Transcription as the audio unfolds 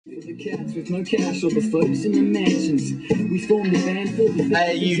cats with no cash, all the folks in the mansions. We formed a band full of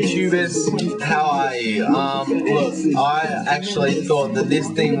Hey YouTubers, how are you? Look, I actually thought that this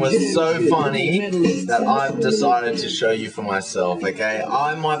thing was so funny that I've decided to show you for myself, okay?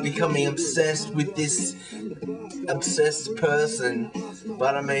 I might be becoming obsessed with this obsessed person,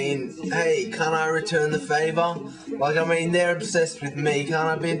 but I mean, hey, can't I return the favor? Like, I mean, they're obsessed with me, can't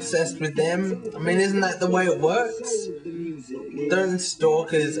I be obsessed with them? I mean, isn't that the way it works? Don't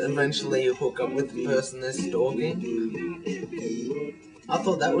stalkers eventually hook up with the person they're stalking? I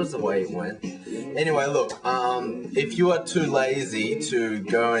thought that was the way it went. Anyway, look, if you are too lazy to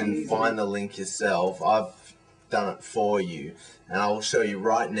go and find the link yourself, I've done it for you, and I will show you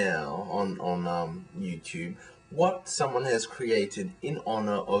right now on YouTube what someone has created in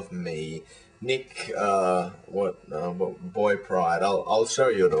honor of me, Nick. What Boy Pride? I'll show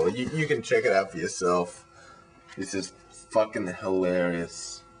you it all. You can check it out for yourself. This is fucking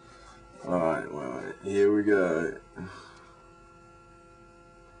hilarious. All right, wait, here we go.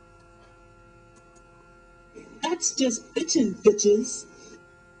 That's just bitchin', bitches.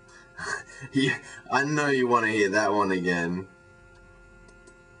 Yeah, I know you want to hear that one again.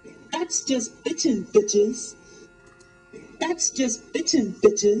 That's just bitchin', bitches. That's just bitchin',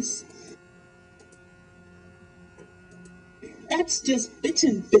 bitches. That's just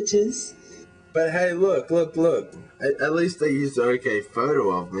bitchin', bitches. But hey, look. At least they used an okay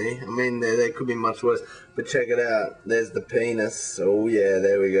photo of me. I mean, there could be much worse. But check it out. There's the penis. Oh yeah,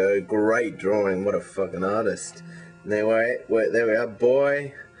 there we go. Great drawing. What a fucking artist. Anyway, there we are.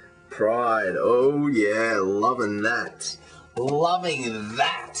 Boy Pride. Oh yeah, loving that. Loving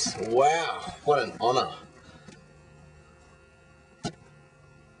that. Wow, what an honor.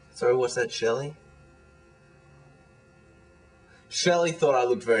 Sorry, what's that, Shelley? Shelley thought I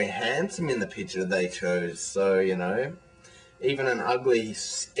looked very handsome in the picture they chose, so, you know, even an ugly,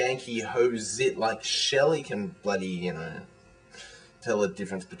 skanky hozit like Shelley can bloody, you know, tell the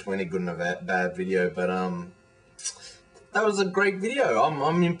difference between a good and a bad video. But, that was a great video.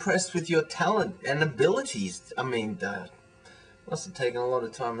 I'm impressed with your talent and abilities. I mean, must have taken a lot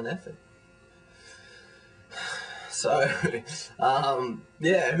of time and effort. So,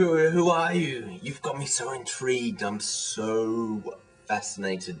 yeah, who are you? You've got me so intrigued. I'm so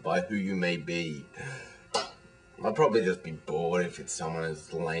fascinated by who you may be. I'll probably just be bored if it's someone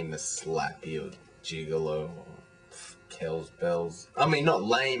as lame as Slappy or Gigolo or Kells Bells. I mean, not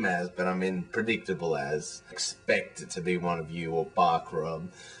lame as, but I mean predictable as. Expect it to be one of you, or Bark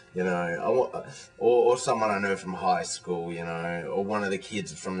Rub, you know, or someone I know from high school, you know, or one of the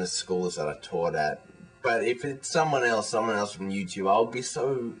kids from the schools that I taught at. But if it's someone else from YouTube, I'll be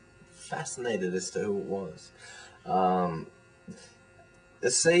so fascinated as to who it was.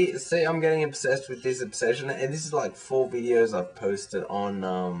 See, I'm getting obsessed with this obsession, and this is like 4 videos I've posted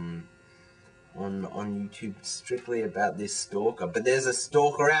on YouTube strictly about this stalker. But there's a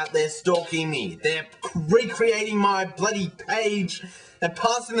stalker out there stalking me. They're recreating my bloody page and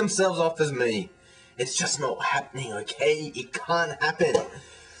passing themselves off as me. It's just not happening, okay? It can't happen.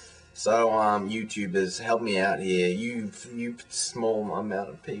 So, YouTubers, help me out here. You small amount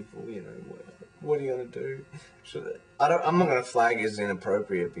of people, you know, what are you gonna do? I'm not gonna flag it as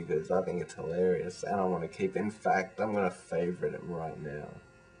inappropriate because I think it's hilarious and I want to keep it. In fact, I'm gonna favorite it right now.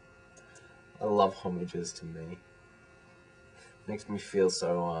 I love homages to me. Makes me feel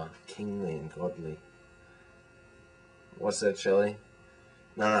so kingly and godly. What's that, Shelley?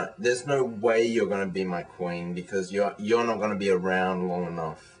 No, there's no way you're gonna be my queen because you're not gonna be around long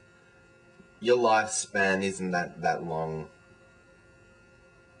enough. Your lifespan isn't that long.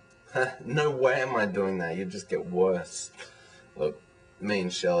 No way am I doing that. You just get worse. Look, me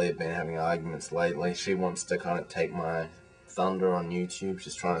and Shelley have been having arguments lately. She wants to kind of take my thunder on YouTube.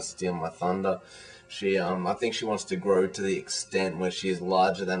 She's trying to steal my thunder. She, I think she wants to grow to the extent where she is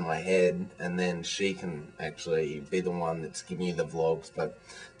larger than my head, and then she can actually be the one that's giving you the vlogs. But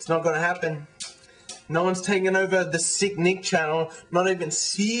it's not going to happen. No one's taking over the Sick Nick channel, not even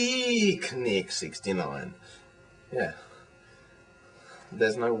Sick Nick 69. Yeah.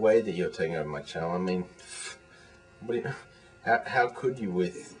 There's no way that you're taking over my channel. I mean, how could you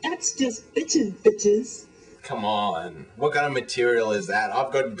with... That's just bitchin', bitches. Come on. What kind of material is that?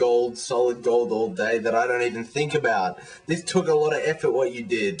 I've got gold, solid gold all day that I don't even think about. This took a lot of effort, what you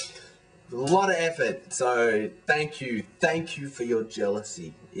did. A lot of effort. So, thank you. Thank you for your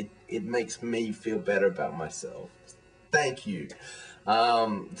jealousy. It makes me feel better about myself. Thank you.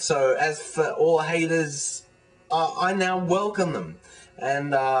 So, as for all haters, I now welcome them.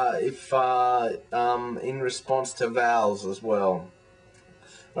 And if in response to Val's as well,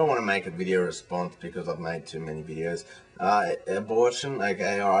 I don't want to make a video response because I've made too many videos. Abortion,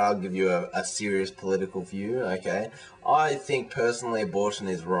 okay, alright, I'll give you a serious political view, okay. I think personally abortion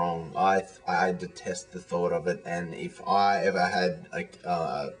is wrong. I detest the thought of it, and if I ever had, like,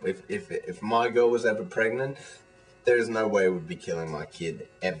 if my girl was ever pregnant, there is no way we'd be killing my kid,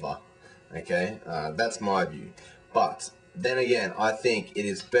 ever, okay. That's my view. But then again, I think it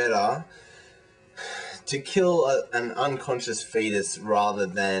is better to kill an unconscious fetus rather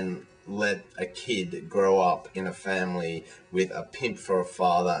than let a kid grow up in a family with a pimp for a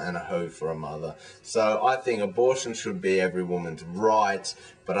father and a hoe for a mother. So I think abortion should be every woman's right,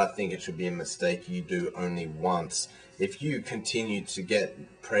 but I think it should be a mistake you do only once. If you continue to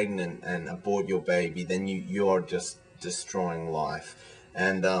get pregnant and abort your baby, then you're just destroying life.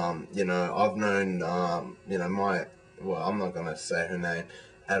 And you know, I've known you know, well, I'm not gonna say her name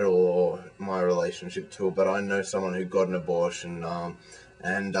at all or my relationship to her, but I know someone who got an abortion,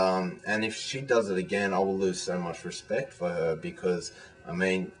 and if she does it again, I will lose so much respect for her, because I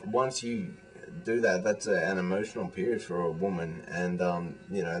mean, once you do that, that's an emotional period for a woman, and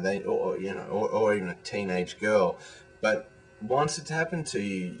you know, or even a teenage girl. But once it's happened to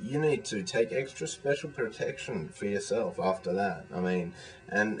you, you need to take extra special protection for yourself after that. I mean,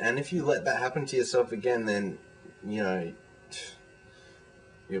 and if you let that happen to yourself again, then, you know,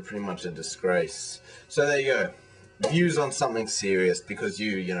 you're pretty much a disgrace. So there you go. Views on something serious, because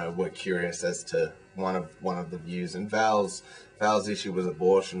you know, were curious as to one of the views, and Val's issue was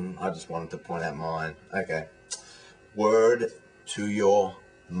abortion. I just wanted to point out mine. Okay. Word to your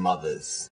mothers.